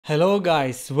Hello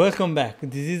guys, welcome back.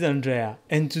 This is Andrea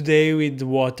and today with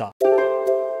water.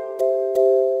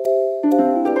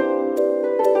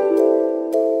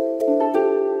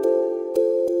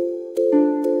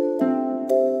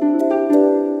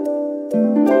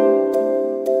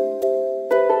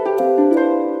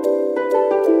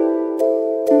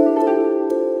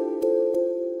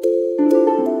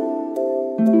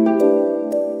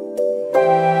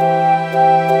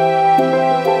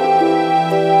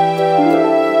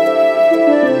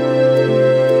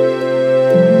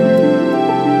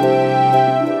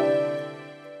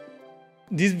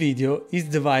 This video is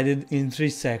divided in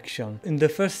three sections. In the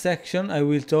first section I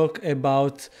will talk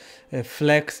about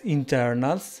Flex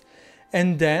internals,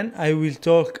 and then I will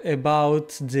talk about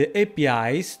the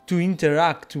APIs to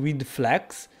interact with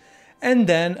Flex, and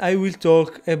then I will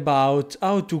talk about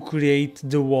how to create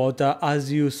the water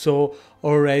as you saw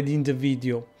already in the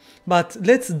video. But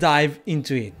let's dive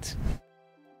into it.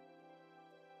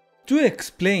 To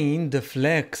explain the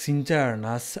Flex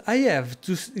internals, I have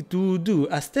to do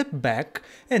a step back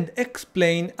and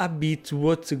explain a bit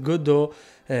what Godot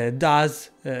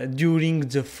does during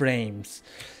the frames.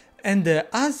 And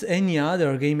as any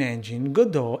other game engine,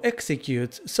 Godot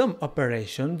executes some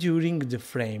operation during the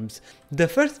frames. The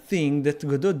first thing that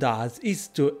Godot does is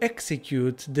to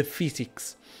execute the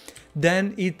physics.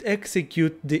 Then it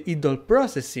executes the idle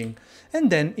processing,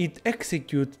 and then it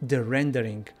executes the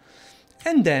rendering.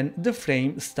 And then the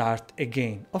frame starts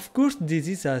again. Of course, this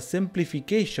is a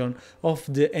simplification of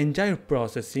the entire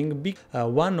processing.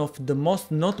 One of the most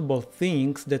notable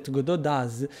things that Godot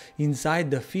does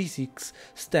inside the physics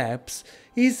steps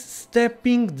is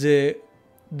stepping the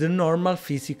normal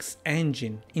physics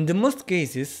engine. In the most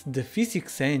cases, the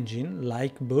physics engine,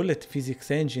 like bullet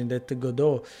physics engine that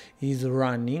Godot is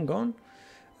running on,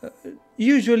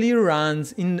 usually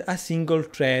runs in a single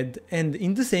thread and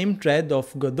in the same thread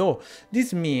of Godot.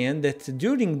 This means that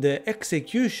during the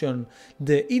execution,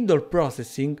 the idle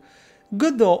processing,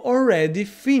 Godot already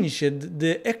finished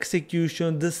the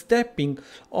execution, the stepping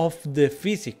of the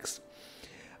physics.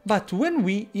 But when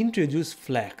we introduce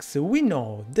Flex, we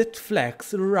know that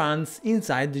Flex runs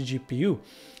inside the GPU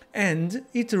and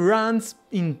it runs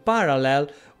in parallel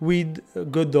with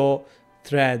Godot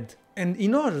thread. And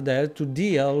in order to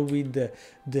deal with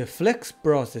the Flex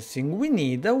processing, we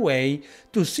need a way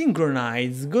to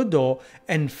synchronize Godot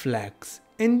and Flex.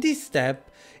 And this step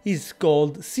is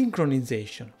called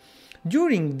synchronization.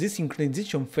 During the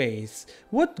synchronization phase,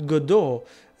 what Godot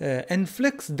and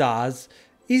Flex does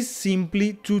is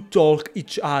simply to talk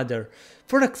each other.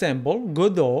 For example,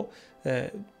 Godot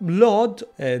load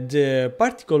the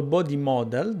particle body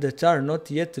model that are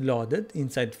not yet loaded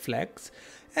inside Flex,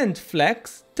 and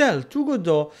Flex tell to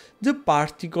Godot the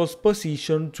particles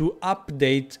position to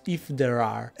update if there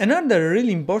are. Another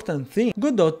really important thing,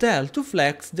 Godot tell to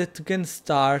Flex that can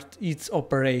start its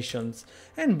operations,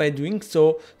 and by doing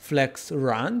so Flex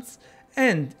runs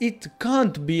and it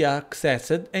can't be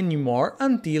accessed anymore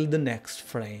until the next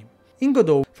frame. In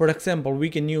Godot, for example, we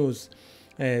can use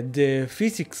the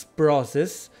physics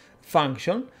process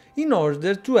function in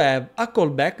order to have a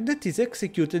callback that is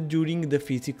executed during the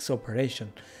physics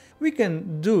operation. We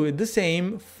can do the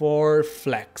same for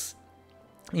Flex.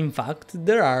 In fact,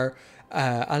 there are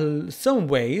some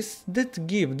ways that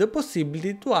give the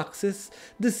possibility to access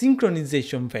the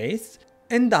synchronization phase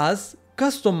and thus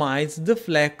customize the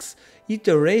Flex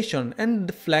iteration and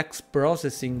the Flex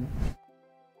processing.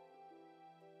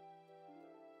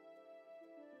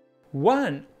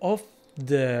 One of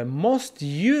the most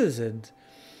used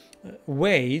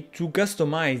way to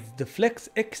customize the Flex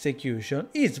execution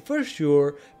is for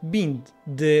sure being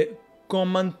the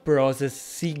command process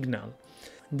signal.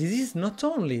 This is not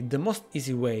only the most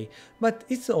easy way, but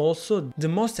it's also the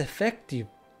most effective.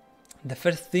 The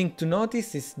first thing to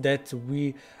notice is that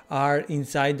we are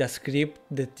inside a script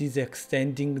that is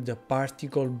extending the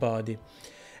particle body.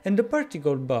 And the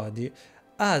particle body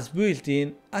has built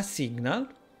in a signal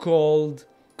called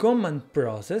command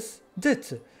process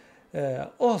that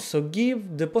also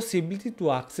give the possibility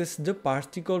to access the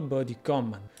particle body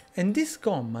command. And these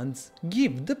commands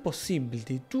give the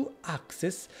possibility to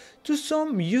access to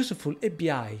some useful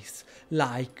APIs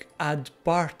like add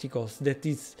particles that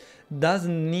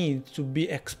doesn't need to be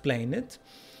explained.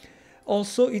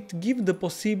 Also, it gives the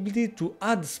possibility to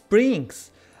add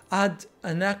springs, add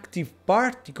inactive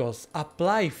particles,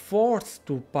 apply force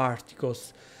to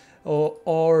particles,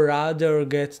 or rather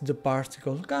get the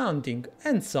particle counting,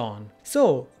 and so on.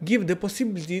 So, give the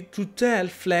possibility to tell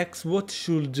Flex what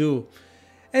should do,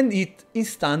 and it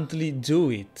instantly do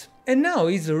it. And now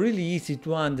it's really easy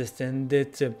to understand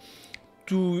that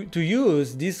to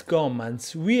use these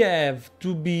commands, we have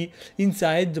to be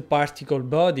inside the particle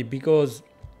body, because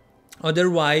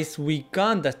otherwise we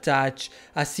can't attach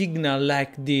a signal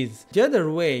like this. The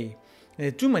other way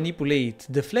to manipulate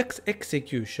the flex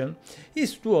execution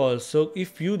is to also,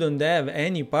 if you don't have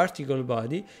any particle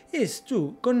body, is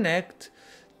to connect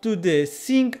to the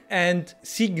sync and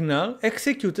signal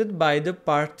executed by the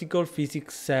particle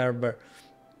physics server.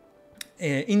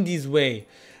 In this way,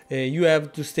 you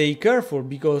have to stay careful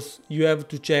because you have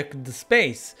to check the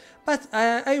space, but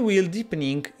I will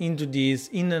deepening into this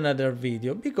in another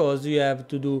video, because you have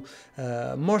to do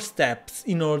more steps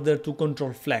in order to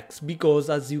control flex, because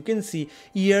as you can see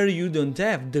here you don't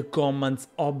have the commands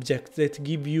object that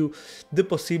give you the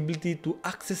possibility to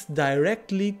access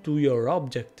directly to your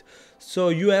object, so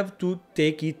you have to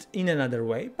take it in another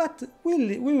way, but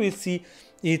we will see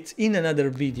it in another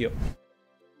video.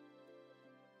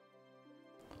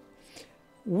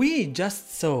 We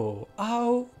just saw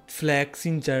how Flex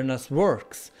internals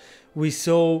works. We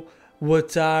saw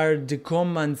what are the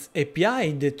commands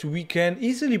API that we can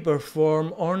easily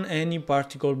perform on any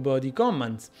particle body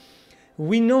commands.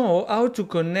 We know how to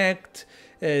connect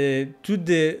to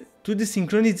the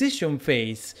synchronization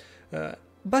phase.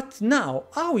 But now,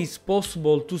 how is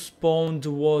possible to spawn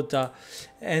the water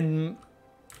and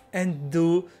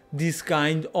do this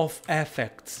kind of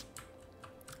effects?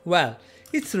 Well,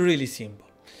 it's really simple.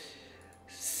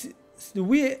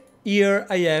 Here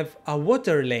I have a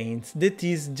water lens that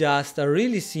is just a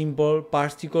really simple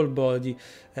particle body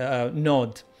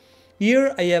node.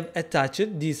 Here I have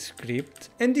attached this script,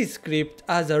 and this script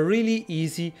has a really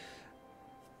easy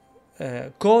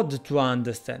code to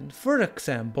understand. For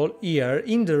example, here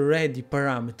in the ready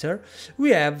parameter we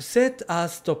have set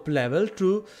as top level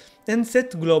true and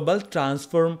set global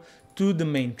transform to the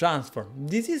main transform.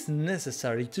 This is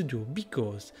necessary to do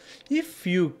because if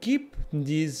you keep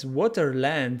this water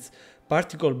lens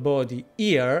particle body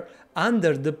here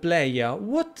under the player,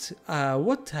 what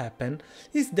happens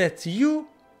is that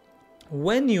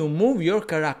when you move your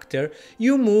character,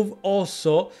 you move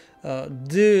also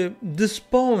the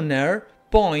spawner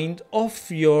point of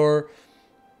the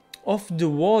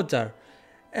water.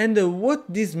 And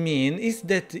what this means is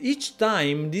that each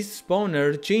time this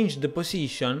spawner changes the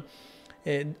position,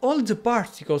 all the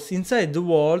particles inside the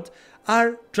world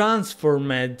are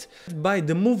transformed by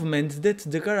the movements that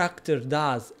the character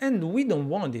does, and we don't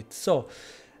want it. So,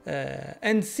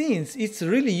 and since it's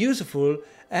really useful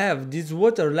have this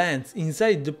water lens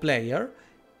inside the player,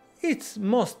 it's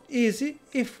most easy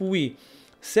if we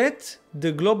set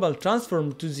the global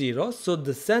transform to 0, so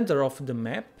the center of the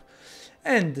map,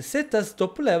 and set as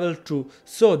top level true,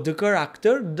 so the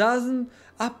character doesn't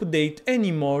update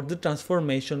anymore the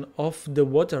transformation of the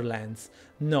water lens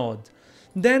node.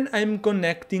 Then I'm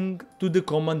connecting to the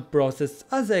command process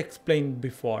as I explained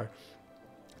before,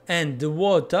 and the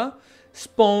water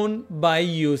spawn by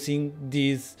using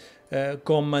this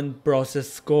command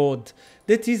process code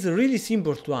that is really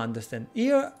simple to understand.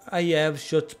 Here I have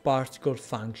shot particle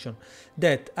function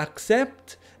that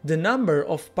accept the number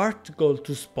of particles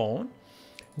to spawn,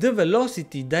 the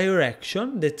velocity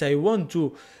direction that I want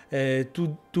to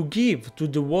give to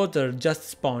the water just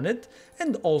spawned,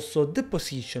 and also the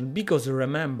position, because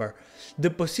remember,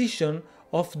 the position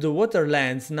of the water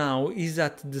lens now is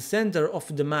at the center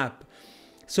of the map.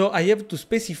 So I have to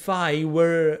specify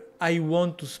where I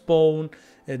want to spawn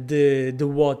the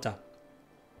water.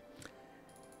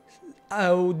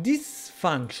 This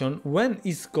function, when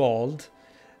it's called,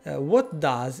 what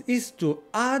does is to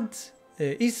add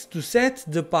is to set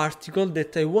the particle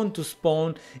that I want to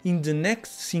spawn in the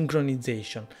next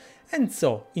synchronization. And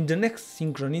so in the next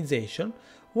synchronization,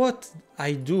 what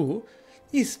I do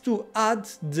is to add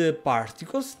the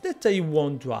particles that I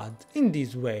want to add in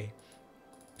this way.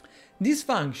 This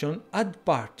function add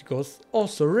particles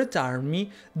also return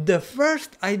me the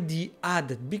first ID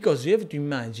added, because you have to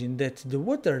imagine that the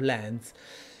water lens,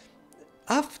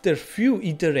 after few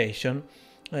iterations,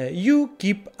 you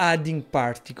keep adding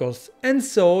particles, and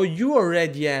so you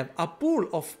already have a pool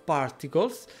of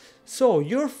particles. So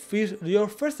your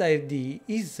first ID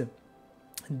is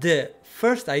the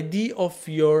first ID of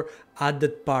your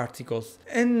added particles,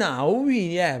 and now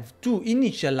we have to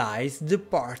initialize the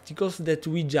particles that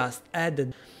we just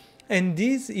added, and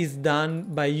this is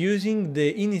done by using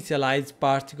the initialize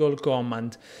particle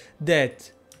command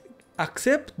that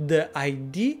accepts the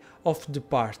ID of the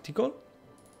particle,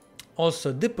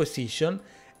 also the position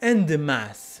and the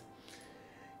mass.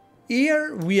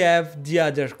 Here we have the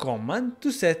other command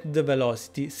to set the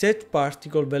velocity, set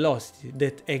particle velocity,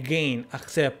 that again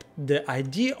accept the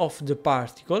ID of the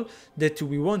particle that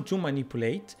we want to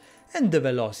manipulate and the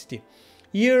velocity.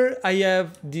 Here I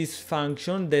have this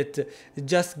function that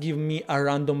just give me a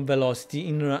random velocity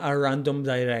in a random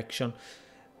direction.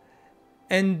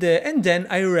 And then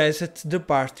I reset the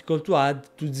particle to add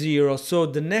to 0, so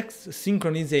the next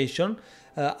synchronization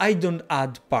I don't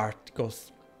add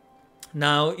particles.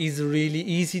 Now it's really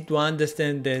easy to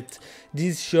understand that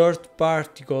this short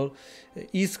particle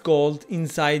is called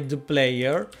inside the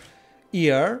player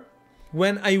here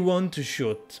when I want to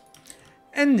shoot.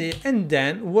 And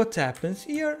then what happens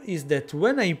here is that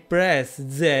when I press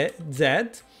Z,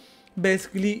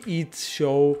 basically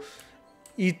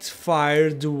it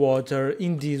fired the water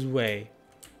in this way.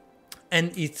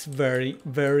 And it's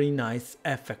very nice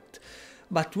effect.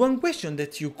 But one question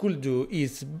that you could do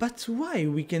is, but why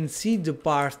we can see the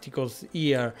particles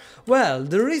here? Well,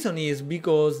 the reason is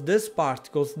because this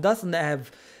particles doesn't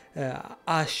have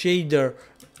a shader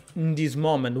in this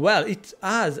moment. Well, it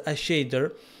has a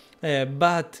shader,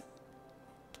 but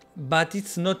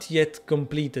it's not yet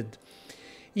completed.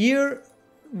 Here,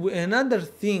 another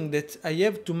thing that I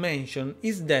have to mention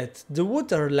is that the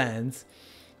water lens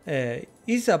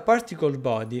is a particle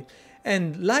body,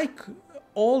 and like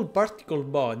all particle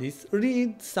bodies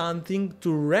need something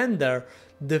to render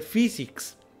the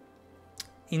physics.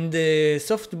 In the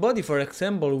soft body, for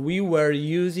example, we were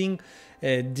using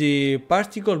the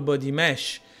particle body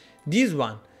mesh, this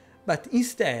one. But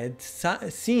instead,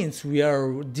 since we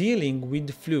are dealing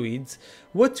with fluids,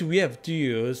 what we have to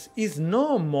use is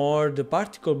no more the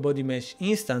particle body mesh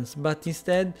instance, but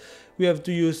instead we have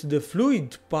to use the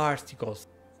fluid particles.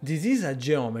 This is a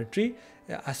geometry,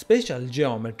 a special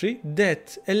geometry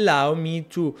that allow me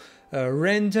to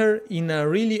render in a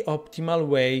really optimal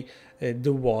way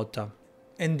the water.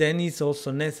 And then it's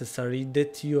also necessary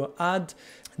that you add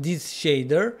this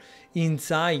shader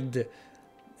inside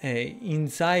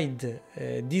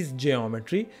this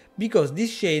geometry, because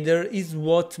this shader is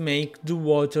what makes the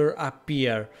water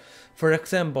appear. For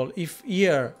example, if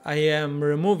here I am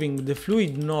removing the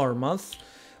fluid normals,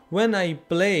 when I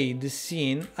play the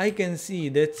scene, I can see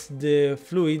that the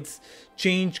fluids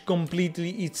change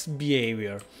completely its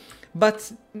behavior.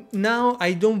 But now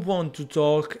I don't want to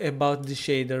talk about the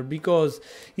shader because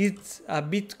it's a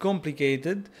bit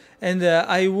complicated, and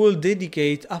I will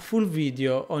dedicate a full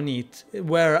video on it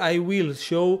where I will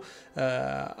show,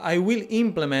 I will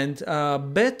implement a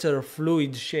better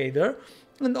fluid shader,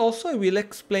 and also I will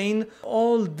explain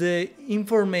all the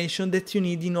information that you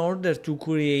need in order to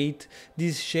create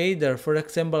this shader. For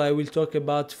example, I will talk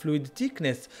about fluid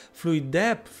thickness, fluid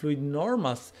depth, fluid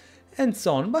normals, and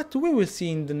so on, but we will see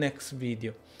in the next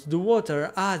video. The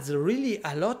water has really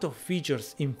a lot of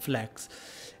features in Flex,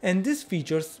 and these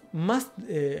features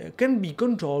can be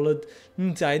controlled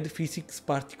inside the physics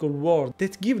particle world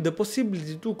that give the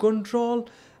possibility to control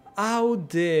how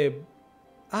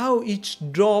each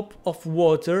drop of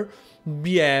water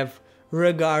behave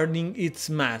regarding its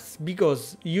mass,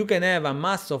 because you can have a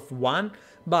mass of 1,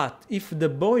 but if the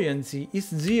buoyancy is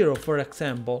 0, for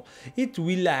example, it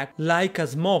will act like a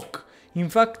smoke. In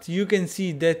fact, you can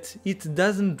see that it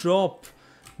doesn't drop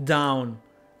down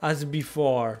as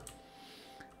before.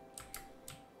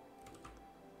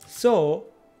 So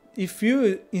if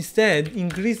you instead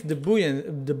increase the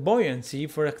buoyancy,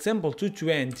 for example to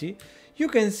 20, you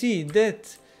can see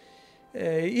that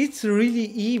it's really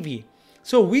heavy.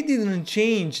 So we didn't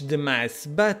change the mass,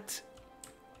 but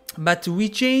we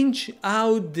change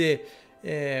how the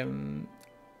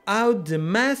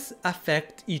mass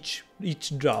affect each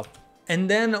drop. And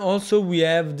then also we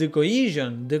have the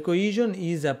cohesion. The cohesion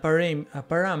is a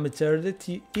parameter that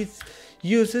is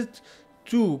used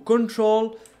to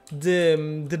control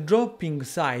the dropping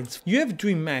sides. You have to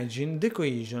imagine the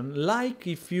cohesion like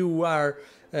if you are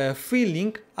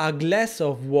filling a glass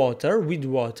of water with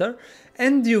water,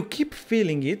 and you keep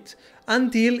filling it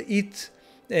until it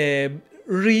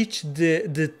reach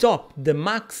the top, the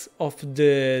max of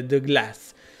the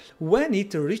glass. When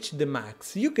it reaches the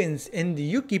max, you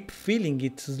keep filling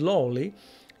it slowly,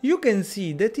 you can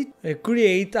see that it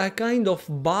creates a kind of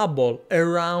bubble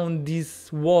around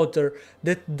this water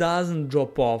that doesn't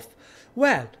drop off.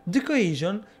 Well, the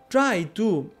cohesion try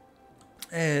to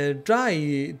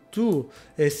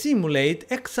simulate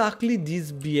exactly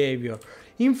this behavior.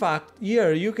 In fact,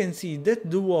 here you can see that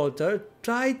the water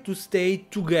try to stay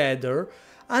together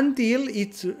until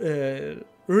it's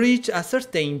reach a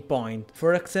certain point.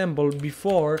 For example,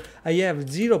 before I have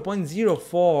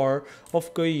 0.04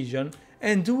 of cohesion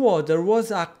and the water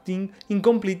was acting in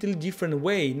completely different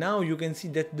way. Now you can see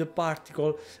that the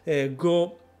particle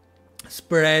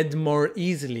spread more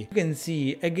easily. You can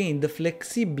see again the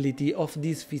flexibility of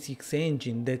this physics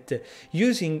engine that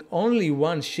using only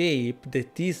one shape,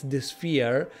 that is the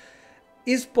sphere,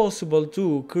 it's possible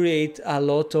to create a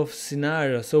lot of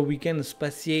scenarios, so we can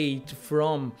spatiate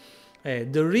from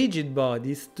the rigid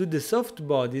bodies to the soft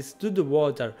bodies to the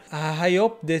water. I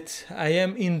hope that I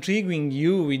am intriguing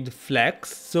you with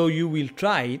Flex, so you will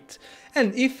try it,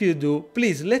 and if you do,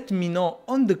 please let me know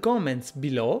on the comments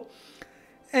below.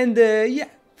 And yeah,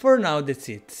 for now that's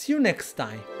it. See you next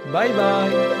time. Bye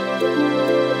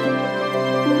bye!